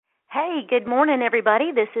Hey, good morning,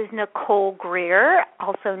 everybody. This is NIcole Greer,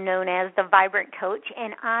 also known as the Vibrant Coach,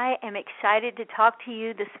 and I am excited to talk to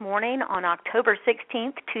you this morning on October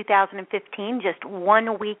 16th, 2015, just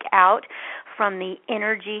 1 week out from the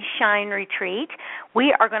S.H.I.N.E retreat.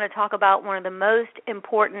 We are going to talk about one of the most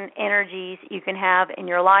important energies you can have in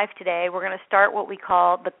your life today. We're going to start what we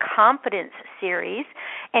call the Confidence series,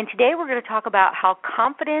 and today we're going to talk about how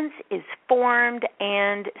confidence is formed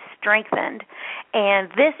and strengthened. And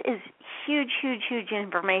this is huge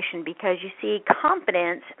information because, you see,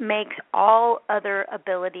 confidence makes all other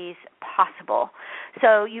abilities possible.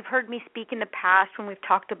 So you've heard me speak in the past when we've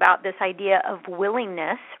talked about this idea of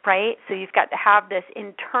willingness, right? So you've got to have this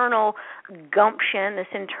internal gumption, this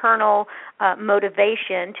internal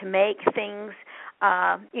motivation to make things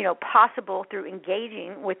possible through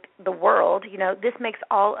engaging with the world. This makes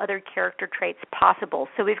all other character traits possible.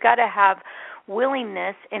 So we've got to have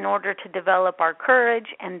willingness in order to develop our courage,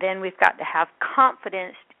 and then we've got to have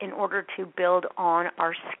confidence in order to build on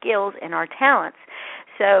our skills and our talents.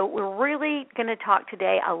 So we're really going to talk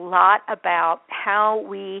today a lot about how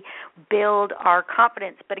we build our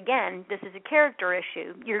confidence. But again, this is a character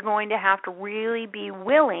issue. You're going to have to really be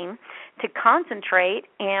willing to concentrate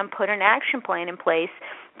and put an action plan in place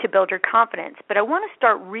to build your confidence. But I want to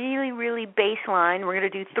start really baseline. We're going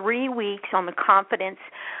to do 3 weeks on the confidence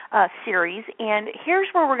series. And here's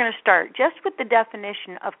where we're going to start, just with the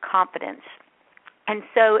definition of confidence. And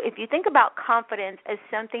so if you think about confidence as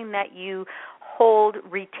something that you hold,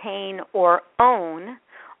 retain, or own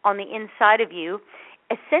on the inside of you,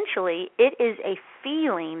 essentially it is a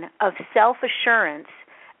feeling of self-assurance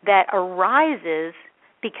that arises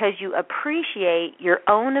because you appreciate your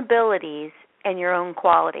own abilities and your own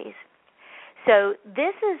qualities. So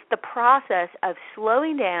this is the process of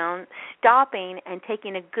slowing down, stopping, and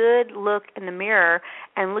taking a good look in the mirror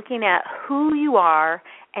and looking at who you are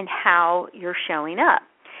and how you're showing up.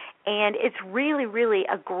 And it's really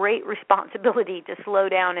a great responsibility to slow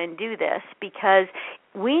down and do this, because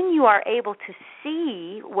when you are able to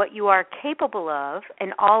see what you are capable of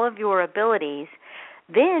and all of your abilities,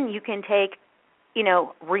 then you can take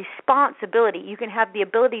responsibility. You can have the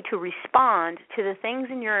ability to respond to the things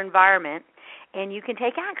in your environment, and you can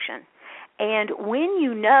take action. And when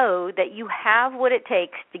you know that you have what it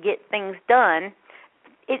takes to get things done,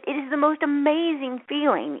 it is the most amazing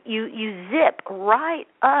feeling. You zip right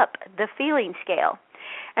up the feeling scale.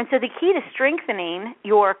 And so the key to strengthening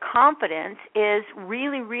your confidence is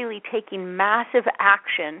really taking massive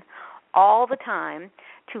action all the time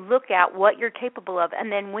to look at what you're capable of. And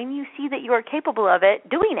then when you see that you are capable of it,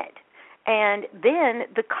 doing it. And then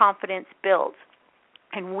the confidence builds.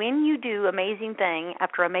 And when you do amazing thing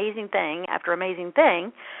after amazing thing after amazing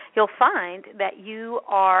thing, you'll find that you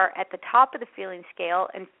are at the top of the feeling scale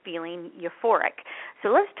and feeling euphoric. So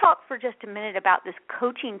let's talk for just a minute about this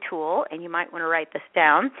coaching tool, and you might want to write this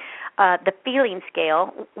down, the feeling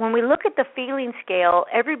scale. When we look at the feeling scale,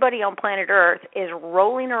 everybody on planet Earth is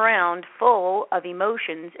rolling around full of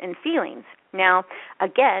emotions and feelings. Now,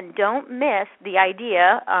 again, don't miss the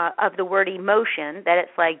idea of the word emotion, that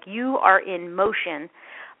it's like you are in motion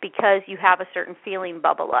because you have a certain feeling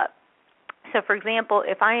bubble up. So, for example,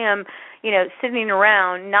 if I am, sitting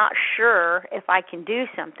around not sure if I can do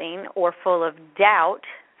something, or full of doubt,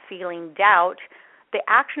 feeling doubt, the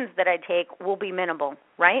actions that I take will be minimal,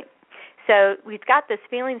 right? So we've got this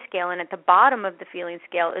feeling scale, and at the bottom of the feeling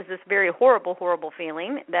scale is this very horrible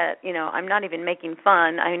feeling that, I'm not even making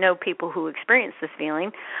fun. I know people who experience this feeling.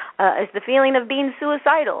 Is the feeling of being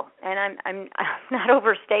suicidal, and I'm not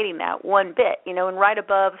overstating that one bit. And right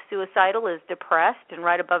above suicidal is depressed, and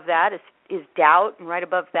right above that is doubt, and right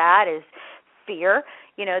above that is fear.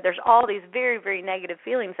 There's all these very negative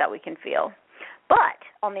feelings that we can feel. But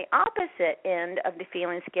on the opposite end of the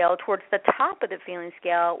feeling scale, towards the top of the feeling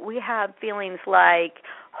scale, we have feelings like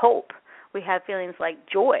hope. We have feelings like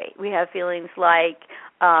joy. We have feelings like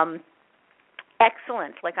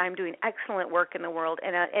excellence, like I'm doing excellent work in the world,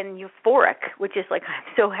 and euphoric, which is like I'm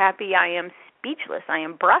so happy I am speechless, I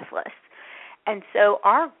am breathless. And so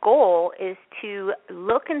our goal is to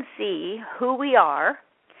look and see who we are,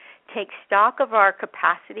 take stock of our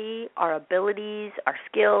capacity, our abilities, our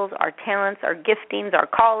skills, our talents, our giftings, our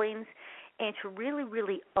callings, and to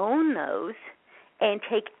really own those and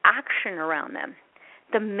take action around them.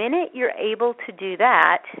 The minute you're able to do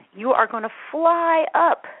that, you are going to fly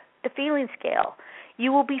up the feeling scale.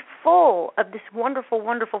 You will be full of this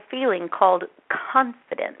wonderful feeling called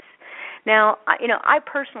confidence. Now, I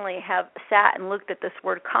personally have sat and looked at this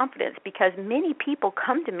word confidence because many people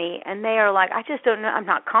come to me and they are like, I just don't know, I'm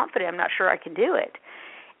not confident, I'm not sure I can do it.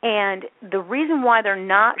 And the reason why they're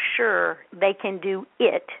not sure they can do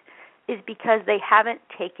it is because they haven't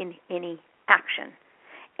taken any action.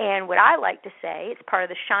 And what I like to say, it's part of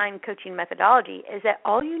the S.H.I.N.E coaching methodology, is that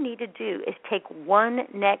all you need to do is take one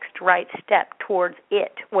next right step towards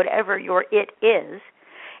it, whatever your it is,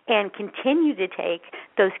 and continue to take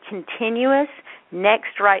those continuous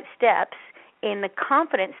next right steps, and the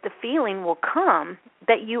confidence, the feeling will come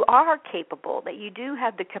that you are capable, that you do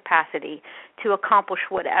have the capacity to accomplish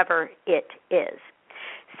whatever it is.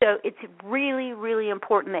 So it's really, really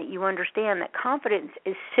important that you understand that confidence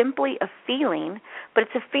is simply a feeling, but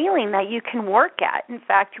it's a feeling that you can work at. In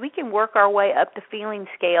fact, we can work our way up the feeling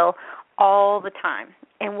scale all the time.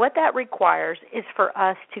 And what that requires is for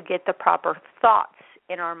us to get the proper thoughts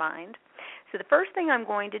in our mind. So the first thing I'm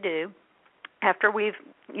going to do, after we've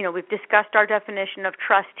discussed our definition of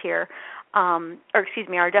trust here,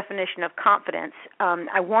 our definition of confidence,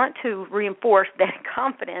 I want to reinforce that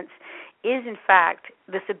confidence is, in fact,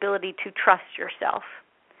 this ability to trust yourself.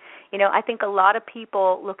 I think a lot of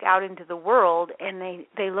people look out into the world and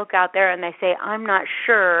they look out there and they say, I'm not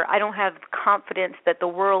sure, I don't have confidence that the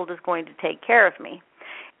world is going to take care of me.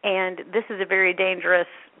 And this is a very dangerous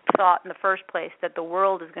thought in the first place, that the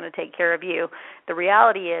world is going to take care of you. The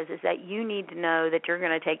reality is that you need to know that you're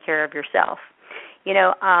going to take care of yourself.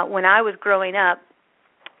 When I was growing up,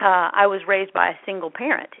 I was raised by a single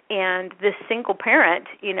parent, and this single parent,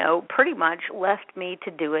 pretty much left me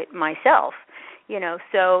to do it myself.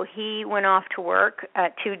 So he went off to work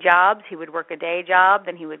at 2 jobs. He would work a day job,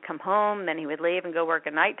 then he would come home, then he would leave and go work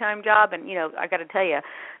a nighttime job. And, I got to tell you,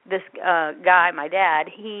 this guy, my dad,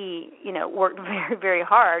 he, worked very, very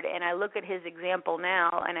hard. And I look at his example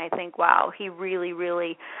now, and I think, wow, he really,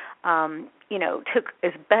 really, took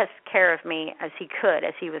as best care of me as he could,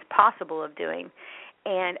 as he was possible of doing.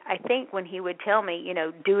 And I think when he would tell me,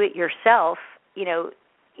 do it yourself,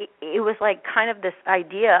 it was like kind of this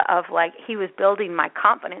idea of like he was building my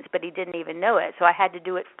confidence, but he didn't even know it. So I had to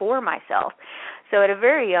do it for myself. So at a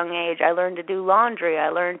very young age, I learned to do laundry. I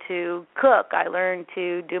learned to cook. I learned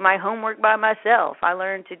to do my homework by myself. I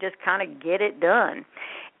learned to just kind of get it done.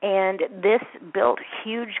 And this built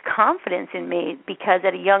huge confidence in me because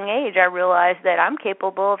at a young age, I realized that I'm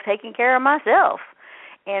capable of taking care of myself.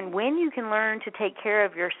 And when you can learn to take care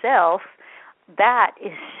of yourself, that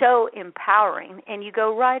is so empowering, and you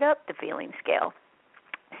go right up the feeling scale.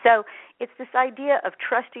 So it's this idea of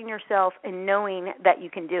trusting yourself and knowing that you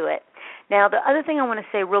can do it. Now, the other thing I want to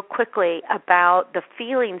say real quickly about the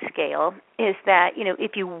feeling scale is that,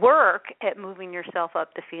 if you work at moving yourself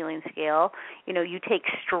up the feeling scale, you take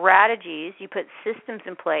strategies, you put systems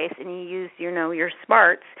in place, and you use, your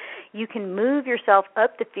smarts, you can move yourself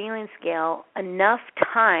up the feeling scale enough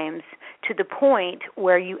times to the point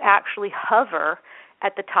where you actually hover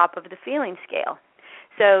at the top of the feeling scale.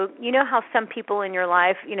 So you know how some people in your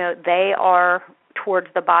life, they are towards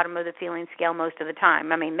the bottom of the feeling scale most of the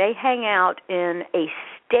time. I mean, they hang out in a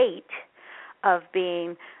state of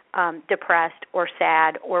being depressed or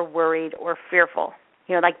sad or worried or fearful.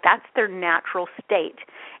 That's their natural state.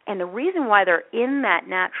 And the reason why they're in that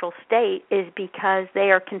natural state is because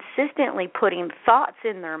they are consistently putting thoughts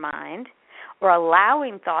in their mind or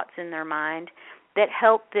allowing thoughts in their mind that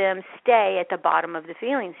help them stay at the bottom of the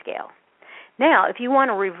feeling scale. Now, if you want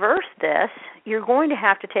to reverse this, you're going to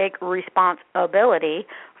have to take responsibility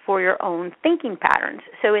for your own thinking patterns.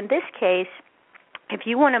 So in this case, if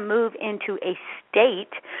you want to move into a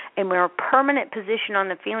state, a more permanent position on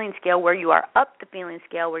the feeling scale where you are up the feeling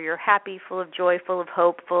scale, where you're happy, full of joy, full of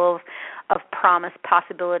hope, full of promise,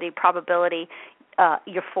 possibility, probability,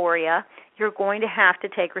 euphoria, you're going to have to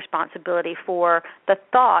take responsibility for the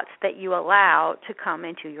thoughts that you allow to come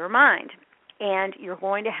into your mind. And you're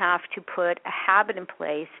going to have to put a habit in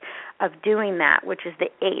place of doing that, which is the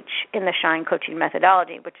H in the S.H.I.N.E coaching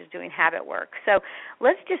methodology, which is doing habit work. So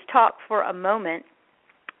let's just talk for a moment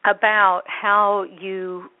about how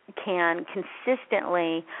you can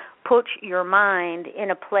consistently put your mind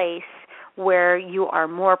in a place where you are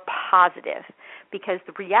more positive. Because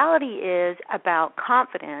the reality is about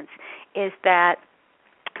confidence is that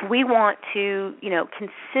we want to,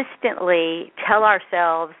 consistently tell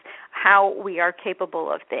ourselves how we are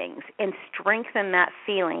capable of things and strengthen that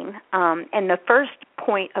feeling. And the first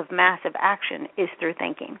point of massive action is through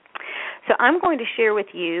thinking. So I'm going to share with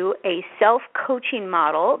you a self-coaching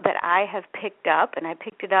model that I have picked up, and I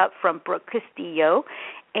picked it up from Brooke Castillo.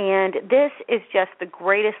 And this is just the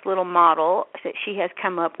greatest little model that she has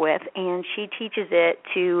come up with, and she teaches it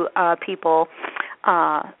to people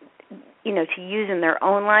to use in their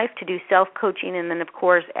own life, to do self-coaching, and then, of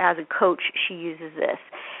course, as a coach, she uses this.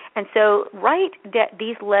 And so write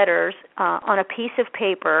these letters on a piece of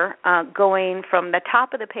paper going from the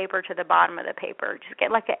top of the paper to the bottom of the paper. Just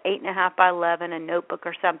get like an 8.5 by 11, a notebook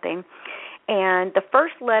or something. And the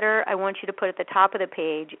first letter I want you to put at the top of the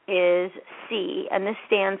page is C, and this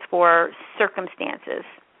stands for circumstances.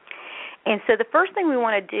 And so the first thing we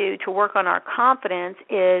want to do to work on our confidence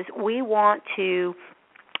is we want to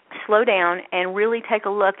slow down and really take a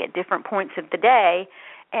look at different points of the day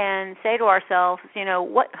and say to ourselves,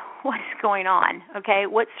 what is going on, okay?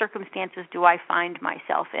 What circumstances do I find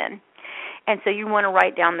myself in? And so you want to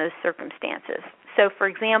write down those circumstances. So, for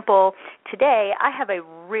example, today I have a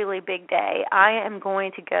really big day. I am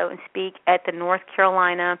going to go and speak at the North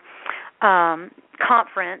Carolina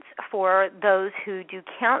conference for those who do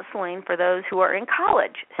counseling for those who are in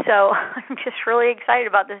college. So I'm just really excited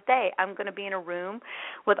about this day. I'm going to be in a room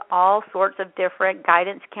with all sorts of different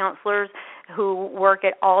guidance counselors who work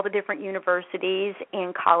at all the different universities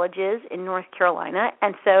and colleges in North Carolina.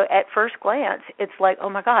 And so at first glance, it's like, oh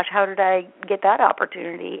my gosh, how did I get that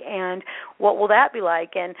opportunity? And what will that be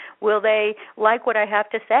like? And will they like what I have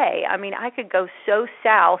to say? I mean, I could go so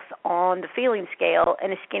south on the feeling scale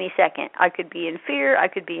in a skinny second. I could be in fear. I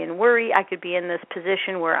could be in worry. I could be in this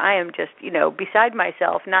position where I am just, beside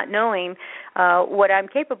myself, not knowing what I'm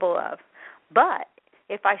capable of. But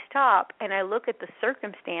if I stop and I look at the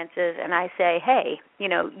circumstances and I say, hey,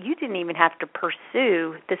 you didn't even have to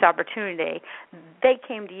pursue this opportunity. They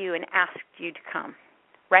came to you and asked you to come,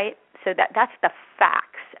 right? So that's the facts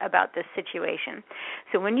about this situation.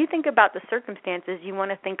 So when you think about the circumstances, you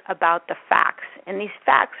want to think about the facts. And these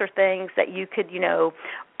facts are things that you could,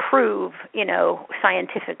 prove,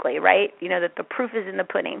 scientifically, right? That the proof is in the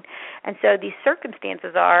pudding. And so these circumstances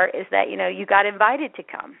is that, you got invited to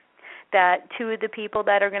come, that two of the people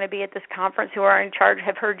that are going to be at this conference who are in charge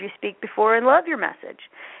have heard you speak before and love your message.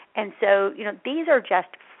 And so, these are just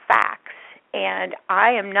facts. And I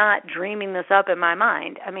am not dreaming this up in my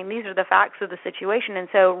mind. I mean, these are the facts of the situation. And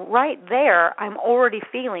so right there, I'm already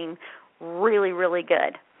feeling really, really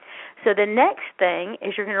good. So the next thing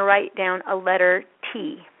is you're going to write down a letter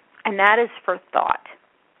T, and that is for thought.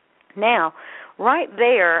 Now, right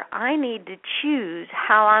there, I need to choose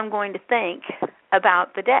how I'm going to think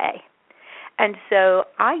about the day. And so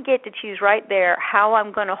I get to choose right there how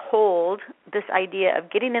I'm going to hold this idea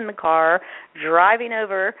of getting in the car, driving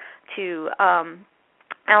over to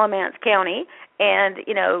Alamance County, and,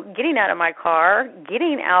 getting out of my car,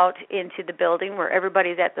 getting out into the building where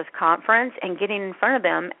everybody's at this conference, and getting in front of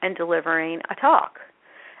them and delivering a talk.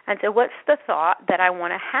 And so what's the thought that I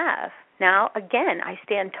want to have? Now, again, I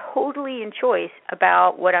stand totally in choice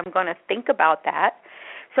about what I'm going to think about that.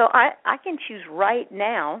 So I can choose right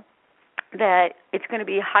now that it's going to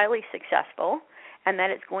be highly successful and that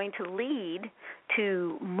it's going to lead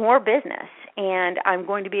to more business, and I'm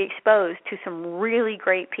going to be exposed to some really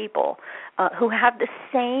great people who have the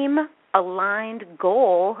same aligned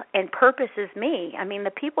goal and purpose as me. I mean,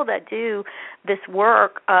 the people that do this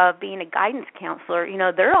work of being a guidance counselor,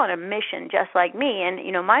 they're on a mission just like me. And,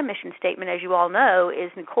 my mission statement, as you all know,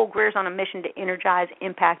 is NIcole Greer's on a mission to energize,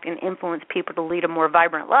 impact, and influence people to lead a more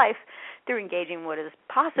vibrant life through engaging what is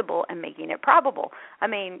possible and making it probable. I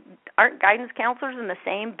mean, aren't guidance counselors in the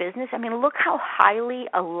same business? I mean, look how highly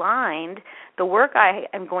aligned the work I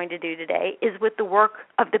am going to do today is with the work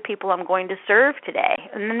of the people I'm going to serve today.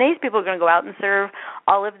 And then these people are going to go out and serve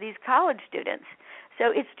all of these college students. So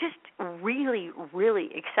it's just really, really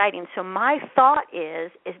exciting. So my thought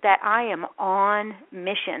is that I am on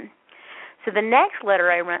mission. So the next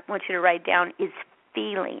letter I want you to write down is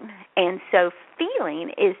feeling. And so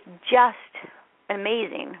feeling is just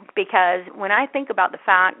amazing because when I think about the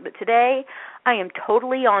fact that today I am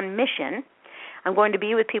totally on mission, I'm going to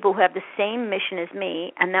be with people who have the same mission as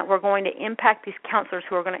me, and that we're going to impact these counselors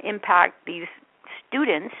who are going to impact these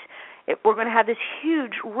students. We're going to have this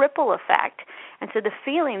huge ripple effect. And so the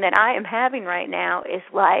feeling that I am having right now is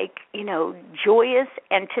like, joyous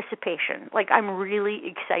anticipation. Like I'm really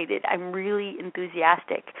excited. I'm really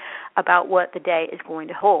enthusiastic about what the day is going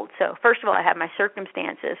to hold. So first of all, I have my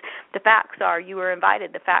circumstances. The facts are you were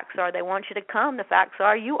invited. The facts are they want you to come. The facts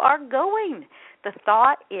are you are going. The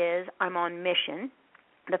thought is I'm on mission.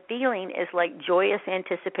 The feeling is like joyous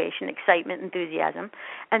anticipation, excitement, enthusiasm.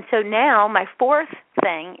 And so now my fourth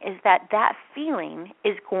thing is that feeling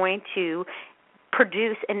is going to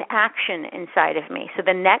produce an action inside of me. So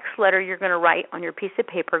the next letter you're going to write on your piece of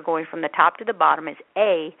paper going from the top to the bottom is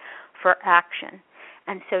A for action.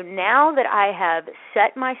 And so now that I have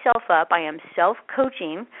set myself up, I am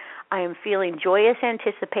self-coaching, I am feeling joyous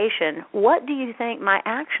anticipation, what do you think my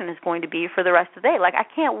action is going to be for the rest of the day? Like I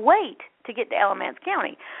can't wait to get to Alamance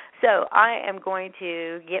County. So I am going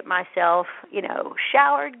to get myself,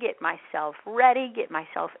 showered, get myself ready, get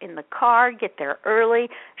myself in the car, get there early,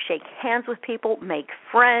 shake hands with people, make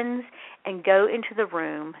friends, and go into the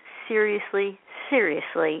room seriously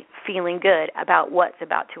feeling good about what's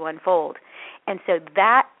about to unfold. And so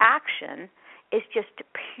that action is just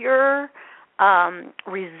pure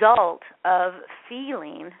result of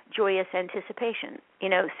feeling joyous anticipation.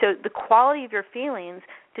 So the quality of your feelings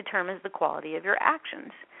determines the quality of your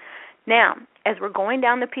actions. Now, as we're going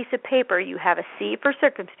down the piece of paper, you have a C for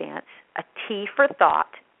circumstance, a T for thought,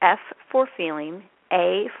 F for feeling,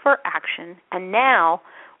 A for action, and now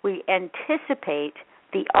we anticipate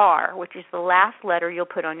the R, which is the last letter you'll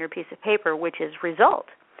put on your piece of paper, which is result.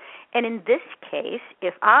 And in this case,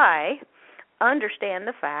 if I understand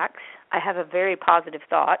the facts, I have a very positive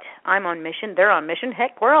thought, I'm on mission, they're on mission,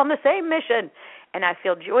 heck, we're on the same mission, and I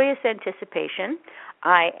feel joyous anticipation,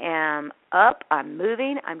 I am up, I'm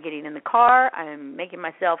moving, I'm getting in the car, I'm making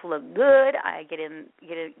myself look good, I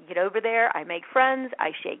get over there, I make friends, I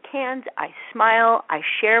shake hands, I smile, I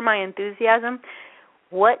share my enthusiasm.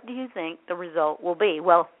 What do you think the result will be?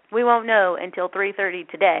 Well, we won't know until 3:30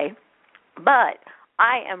 today, but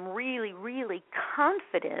I am really, really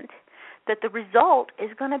confident that the result is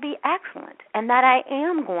going to be excellent and that I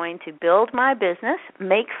am going to build my business,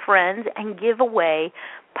 make friends, and give away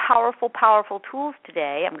powerful tools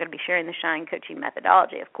today. I'm going to be sharing the S.H.I.N.E coaching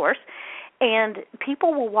methodology, of course, and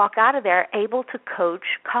people will walk out of there able to coach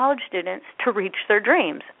college students to reach their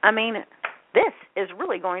dreams. I mean, this is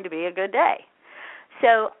really going to be a good day.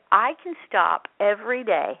 So I can stop every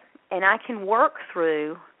day and I can work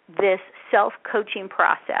through this self-coaching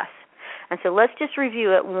process. And so let's just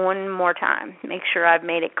review it one more time, make sure I've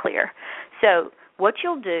made it clear. So what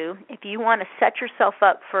you'll do if you want to set yourself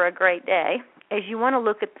up for a great day is you want to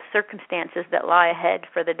look at the circumstances that lie ahead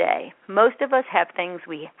for the day. Most of us have things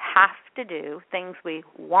we have to do, things we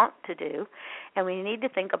want to do, and we need to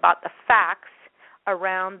think about the facts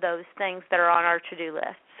around those things that are on our to-do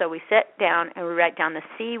list. So we sit down and we write down the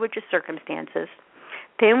C, which is circumstances.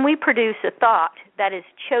 Then we produce a thought that is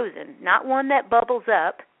chosen, not one that bubbles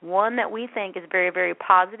up, one that we think is very, very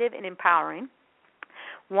positive and empowering.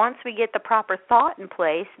 Once we get the proper thought in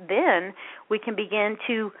place, then we can begin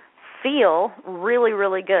to feel really,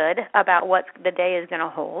 really good about what the day is going to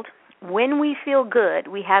hold. When we feel good,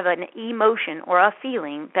 we have an emotion or a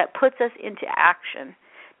feeling that puts us into action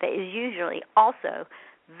that is usually also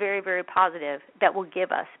very, very positive that will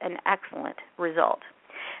give us an excellent result.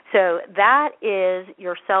 So that is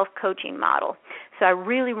your self-coaching model. So I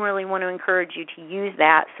really, really want to encourage you to use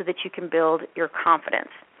that so that you can build your confidence.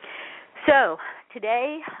 So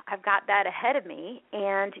today I've got that ahead of me,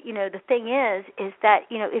 and, the thing is that,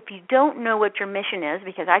 if you don't know what your mission is,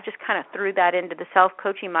 because I just kind of threw that into the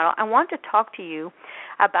self-coaching model, I want to talk to you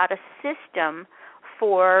about a system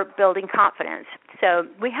for building confidence. So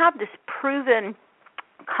we have this proven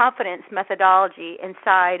confidence methodology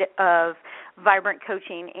inside of Vibrant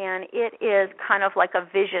Coaching, and it is kind of like a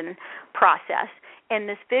vision process. And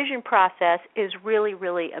this vision process is really,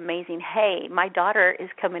 really amazing. Hey, my daughter is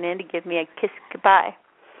coming in to give me a kiss goodbye,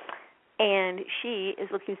 and she is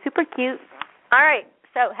looking super cute. All right,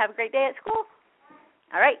 so have a great day at school.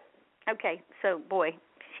 All right, okay, so boy,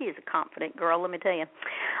 she is a confident girl, let me tell you.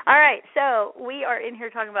 All right, so we are in here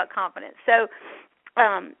talking about confidence. So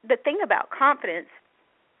the thing about confidence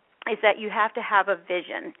is that you have to have a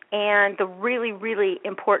vision. And the really, really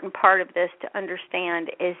important part of this to understand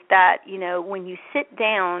is that, when you sit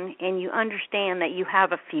down and you understand that you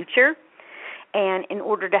have a future, and in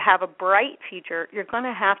order to have a bright future, you're going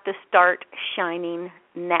to have to start shining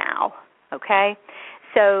now, okay?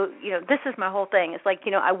 So, this is my whole thing. It's like,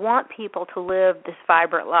 I want people to live this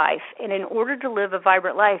vibrant life. And in order to live a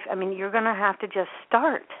vibrant life, you're going to have to just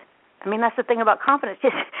start. That's the thing about confidence.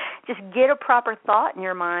 Just get a proper thought in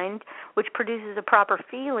your mind, which produces a proper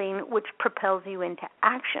feeling, which propels you into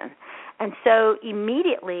action. And so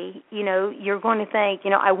immediately, you're going to think,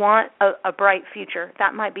 I want a bright future.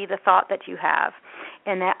 That might be the thought that you have.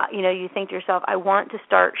 And that, you think to yourself, I want to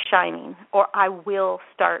start shining, or I will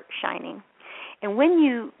start shining. And when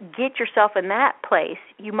you get yourself in that place,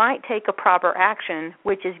 you might take a proper action,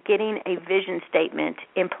 which is getting a vision statement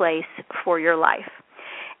in place for your life.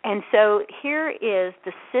 And so here is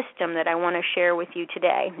the system that I want to share with you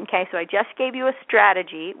today. Okay, so I just gave you a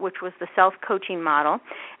strategy, which was the self-coaching model,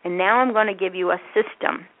 and now I'm going to give you a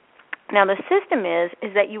system. Now, the system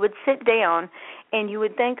is that you would sit down and you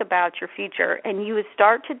would think about your future, and you would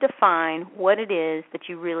start to define what it is that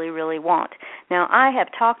you really, really want. Now, I have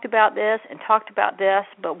talked about this and talked about this,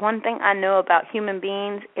 but one thing I know about human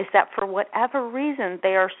beings is that for whatever reason,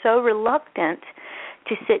 they are so reluctant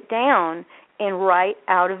to sit down and write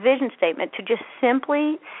out a vision statement, to just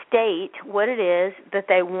simply state what it is that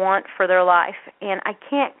they want for their life. And I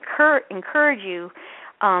can't encourage you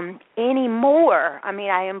anymore. I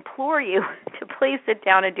mean, I implore you to please sit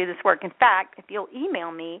down and do this work. In fact, if you'll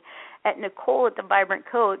email me at Nicole at the Vibrant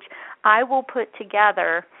Coach, I will put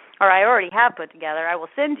together, or I already have put together, I will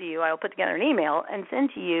put together an email and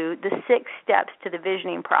send to you the 6 steps to the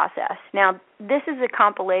visioning process. Now, this is a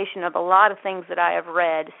compilation of a lot of things that I have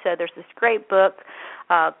read. So there's this great book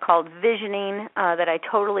called Visioning that I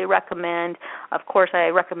totally recommend. Of course, I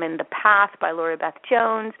recommend The Path by Lori Beth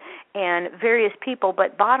Jones and various people.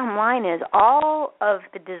 But bottom line is, all of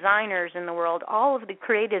the designers in the world, all of the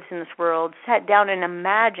creatives in this world sat down and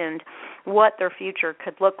imagined what their future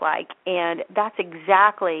could look like. And that's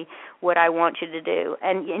exactly what I want you to do.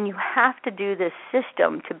 And you have to do this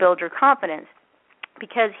system to build your confidence.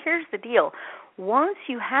 Because here's the deal. Once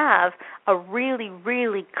you have a really,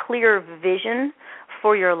 really clear vision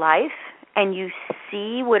for your life and you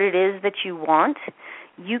see what it is that you want,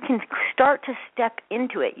 you can start to step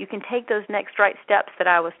into it. You can take those next right steps that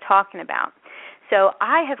I was talking about. So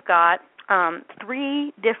I have got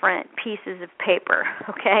 3 different pieces of paper,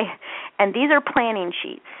 okay? And these are planning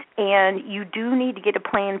sheets, and you do need to get a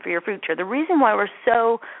plan for your future. The reason why we're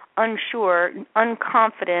so unsure,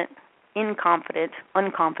 unconfident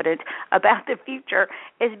about the future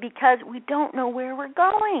is because we don't know where we're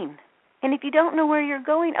going. And if you don't know where you're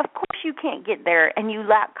going, of course you can't get there and you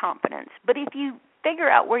lack confidence. But if you figure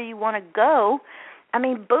out where you want to go, I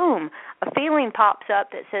mean, boom, a feeling pops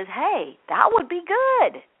up that says, hey, that would be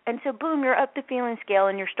good. And so, boom, you're up the feeling scale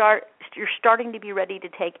and you're starting to be ready to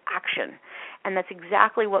take action. And that's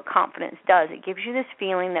exactly what confidence does. It gives you this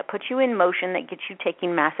feeling that puts you in motion, that gets you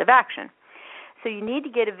taking massive action. So you need to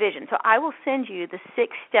get a vision. So I will send you the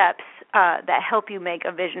 6 steps that help you make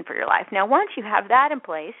a vision for your life. Now, once you have that in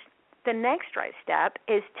place, the next right step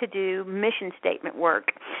is to do mission statement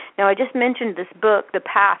work. Now, I just mentioned this book, The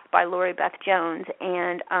Path by Lori Beth Jones,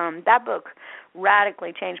 and that book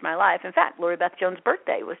radically changed my life. In fact, Lori Beth Jones'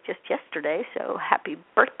 birthday was just yesterday, so happy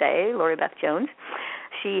birthday, Lori Beth Jones.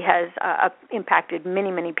 She has impacted many,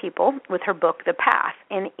 many people with her book, The Path.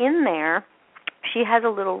 And in there, she has a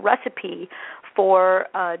little recipe for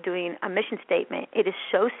doing a mission statement. It is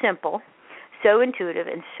so simple, so intuitive,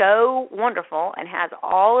 and so wonderful, and has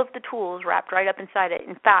all of the tools wrapped right up inside it.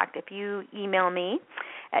 In fact, if you email me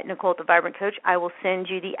at Nicole the Vibrant Coach, I will send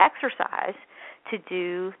you the exercise to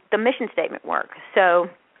do the mission statement work. So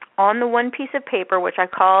on the one piece of paper, which I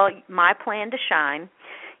call My Plan to Shine,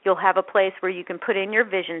 you'll have a place where you can put in your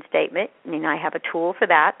vision statement, and I have a tool for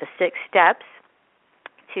that, the 6 steps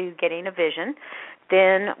to getting a vision.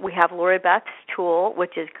 Then we have Lori Beth's tool,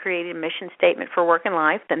 which is creating a mission statement for work and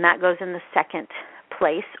life. Then that goes in the second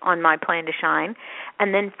place on My Plan to Shine.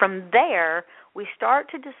 And then from there, we start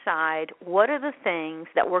to decide what are the things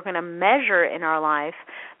that we're going to measure in our life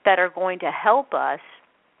that are going to help us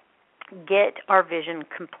get our vision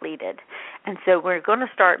completed. And so we're going to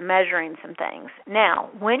start measuring some things. Now,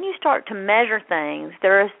 when you start to measure things,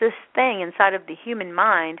 there is this thing inside of the human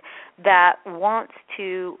mind that wants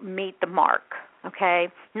to meet the mark, okay?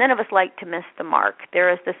 None of us like to miss the mark.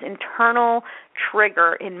 There is this internal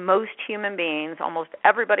trigger in most human beings, almost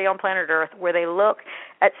everybody on planet Earth, where they look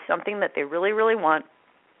at something that they really, really want.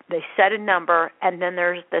 They set a number, and then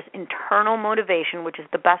there's this internal motivation, which is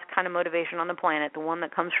the best kind of motivation on the planet, the one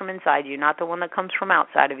that comes from inside you, not the one that comes from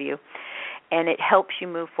outside of you, and it helps you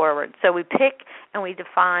move forward. So we pick and we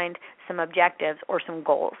define some objectives or some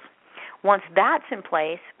goals. Once that's in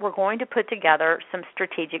place, we're going to put together some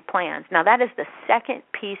strategic plans. Now, that is the second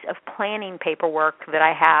piece of planning paperwork that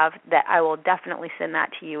I have that I will definitely send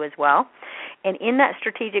that to you as well. And in that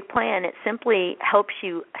strategic plan, it simply helps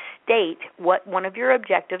you state what one of your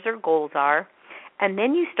objectives or goals are, and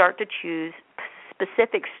then you start to choose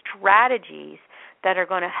specific strategies that are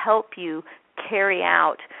going to help you carry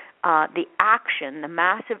out the action, the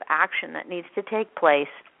massive action that needs to take place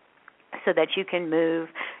so that you can move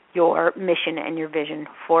your mission and your vision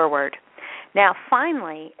forward. Now,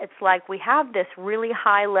 finally, it's like we have this really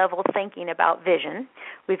high-level thinking about vision.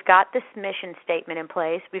 We've got this mission statement in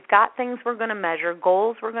place. We've got things we're going to measure,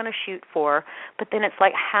 goals we're going to shoot for, but then it's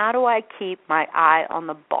like, how do I keep my eye on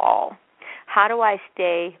the ball? How do I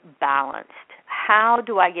stay balanced? How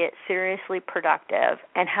do I get seriously productive?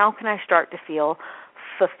 And how can I start to feel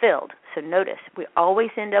fulfilled. So notice, we always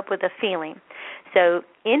end up with a feeling. So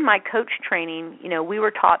in my coach training, we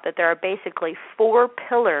were taught that there are basically 4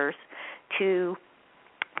 pillars to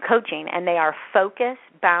coaching, and they are focus,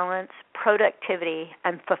 balance, productivity,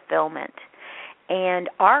 and fulfillment. And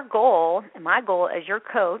our goal, and my goal as your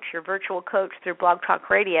coach, your virtual coach through Blog Talk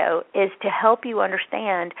Radio, is to help you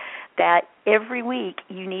understand that every week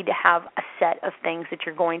you need to have a set of things that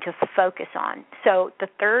you're going to focus on. So the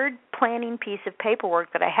third planning piece of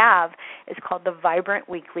paperwork that I have is called the Vibrant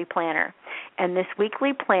Weekly Planner. And this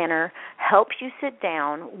weekly planner helps you sit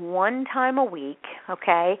down one time a week,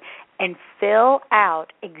 okay, and fill out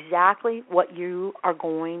exactly what you are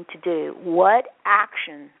going to do. What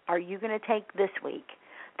action are you going to take this week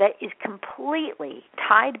that is completely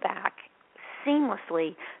tied back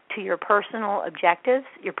seamlessly to your personal objectives,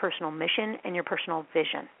 your personal mission, and your personal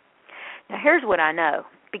vision? Now, here's what I know,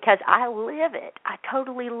 because I live it. I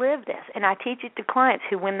totally live this, and I teach it to clients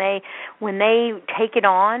who, when they take it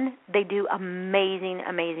on, they do amazing,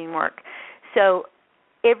 amazing work. So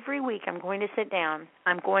every week I'm going to sit down.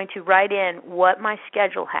 I'm going to write in what my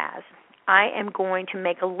schedule has. I am going to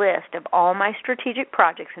make a list of all my strategic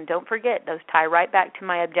projects, and don't forget, those tie right back to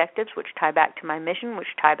my objectives, which tie back to my mission, which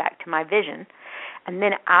tie back to my vision. And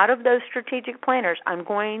then out of those strategic planners, I'm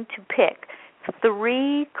going to pick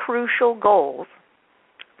 3 crucial goals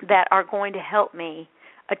that are going to help me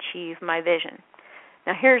achieve my vision.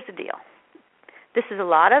 Now, here's the deal. This is a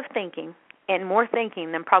lot of thinking, and more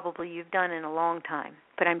thinking than probably you've done in a long time.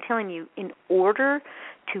 But I'm telling you, in order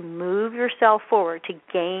to move yourself forward, to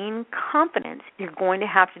gain confidence, you're going to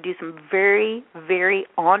have to do some very, very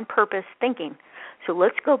on-purpose thinking. So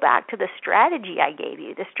let's go back to the strategy I gave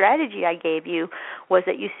you. The strategy I gave you was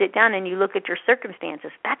that you sit down and you look at your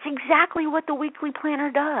circumstances. That's exactly what the weekly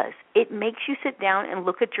planner does. It makes you sit down and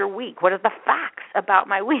look at your week. What are the facts about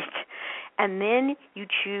my week? And then you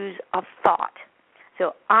choose a thought.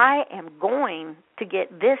 So I am going to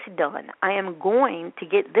get this done. I am going to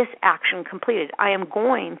get this action completed. I am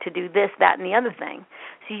going to do this, that, and the other thing.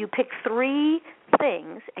 So you pick 3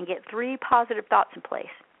 things and get 3 positive thoughts in place,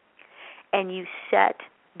 and you set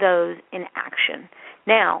those in action.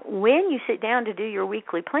 Now, when you sit down to do your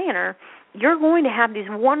weekly planner, you're going to have these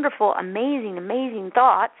wonderful, amazing, amazing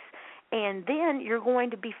thoughts, and then you're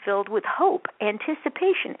going to be filled with hope,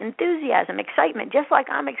 anticipation, enthusiasm, excitement, just like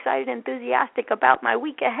I'm excited and enthusiastic about my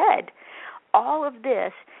week ahead. All of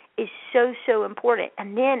this is so, so important.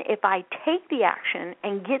 And then if I take the action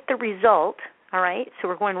and get the result, all right, so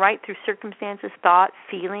we're going right through circumstances, thought,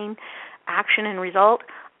 feeling, action, and result,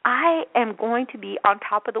 I am going to be on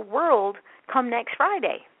top of the world come next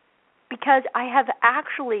Friday, because I have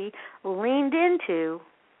actually leaned into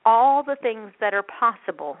all the things that are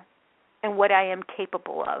possible and what I am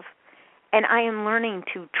capable of. And I am learning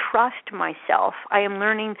to trust myself. I am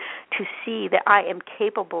learning to see that I am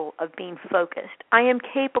capable of being focused. I am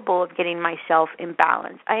capable of getting myself in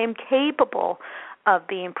balance. I am capable of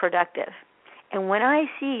being productive. And when I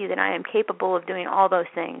see that I am capable of doing all those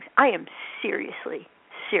things, I am seriously,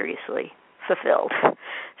 seriously fulfilled.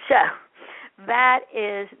 So that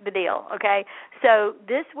is the deal, okay? So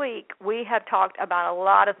this week we have talked about a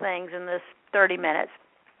lot of things in this 30 minutes.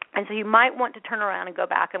 And so you might want to turn around and go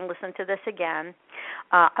back and listen to this again.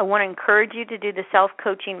 I want to encourage you to do the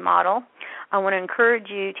self-coaching model. I want to encourage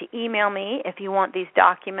you to email me if you want these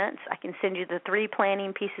documents. I can send you the 3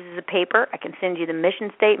 planning pieces of paper. I can send you the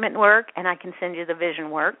mission statement work, and I can send you the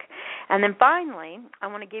vision work. And then finally, I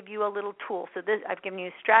want to give you a little tool. So this, I've given you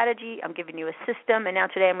a strategy, I'm giving you a system, and now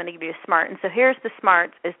today I'm going to give you a SMART. And so here's the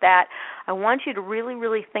SMARTs, is that I want you to really,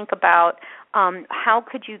 really think about how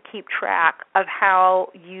could you keep track of how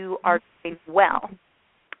you are doing well.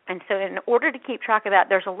 And so in order to keep track of that,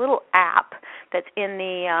 there's a little app that's in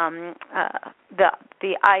the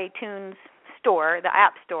iTunes store, the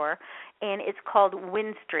App Store, and it's called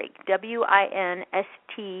WinStreak, WINSTREAK.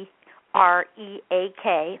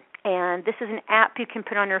 And this is an app you can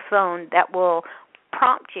put on your phone that will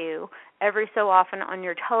prompt you every so often on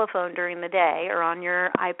your telephone during the day or on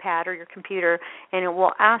your iPad or your computer, and it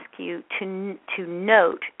will ask you to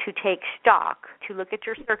note, to take stock, to look at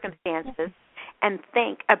your circumstances, and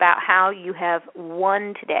think about how you have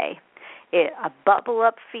won today. A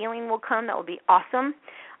bubble-up feeling will come that will be awesome.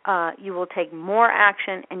 You will take more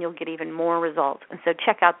action, and you'll get even more results. And so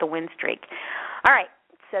check out the WinStreak. All right.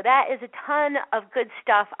 So that is a ton of good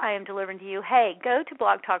stuff I am delivering to you. Hey, go to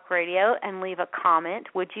Blog Talk Radio and leave a comment,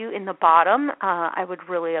 would you, in the bottom? I would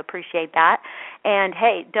really appreciate that. And,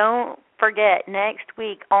 hey, don't forget, next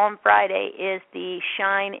week on Friday is the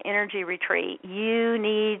S.H.I.N.E Energy Retreat. You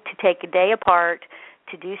need to take a day apart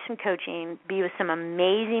to do some coaching, be with some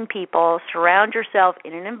amazing people, surround yourself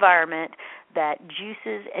in an environment that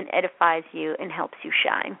juices and edifies you and helps you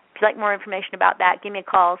shine. If you'd like more information about that, give me a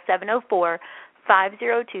call,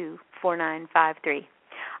 704-502-4953.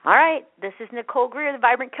 All right, this is NIcole Greer, the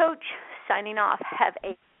Vibrant Coach, signing off. Have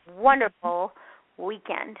a wonderful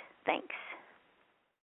weekend. Thanks.